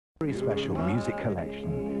very special music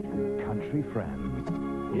collection, Country Friends.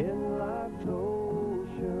 In life's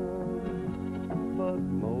ocean, but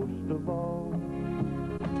most of all,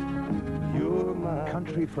 you're my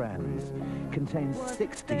Country Friends contains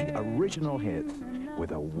 60 original hits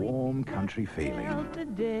with a warm country feeling.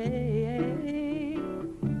 Today,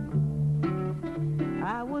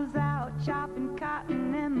 I was out chopping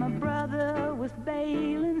cotton and my brother was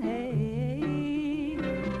baling hay.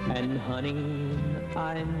 And honey,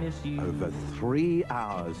 I miss you. Over 3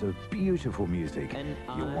 hours of beautiful music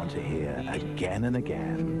you'll want to hear again and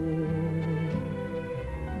again.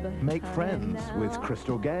 Make friends with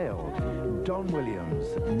Crystal Gale, Don Williams,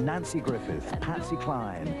 Nancy Griffith, Patsy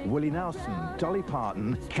Cline, Willie Nelson, Dolly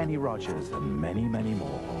Parton, Kenny Rogers, and many, many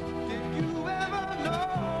more. Did you ever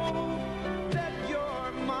know that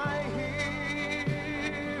you're my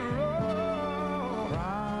hero?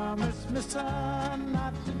 Promise me, son,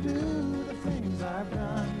 not to do the things I've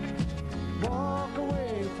done. Walk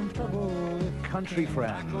away from trouble. Country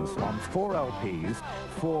Friends on 4 LPs,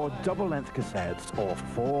 4 double-length cassettes, or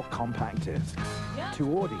 4 compact discs. To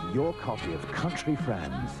order your copy of Country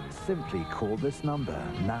Friends, simply call this number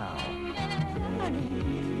now.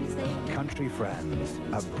 Country Friends,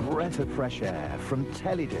 a breath of fresh air from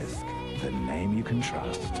Teledisc, the name you can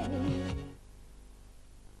trust.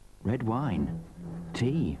 Red wine,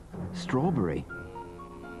 tea, strawberry.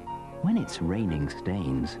 When it's raining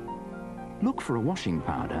stains, look for a washing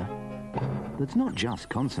powder that's not just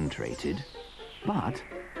concentrated, but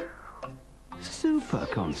super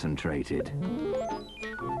concentrated.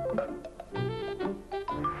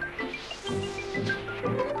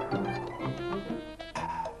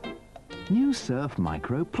 New Surf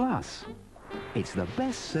Micro Plus. It's the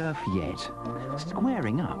best surf yet,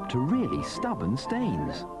 squaring up to really stubborn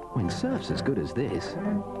stains. When surf's as good as this,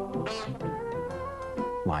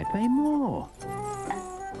 why pay more?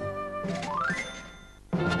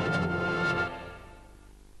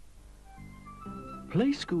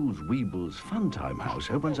 Play School's Weebles Funtime House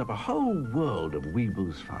opens up a whole world of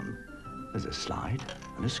Weebles fun. There's a slide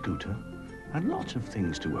and a scooter and lots of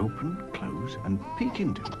things to open, close and peek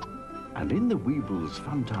into. And in the Weebles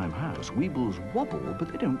Funtime House, Weebles wobble, but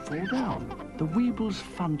they don't fall down. The Weebles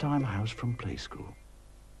Funtime House from Play School.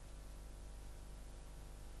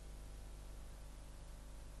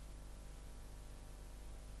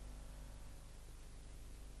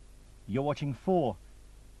 You're watching 4,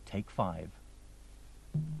 take 5.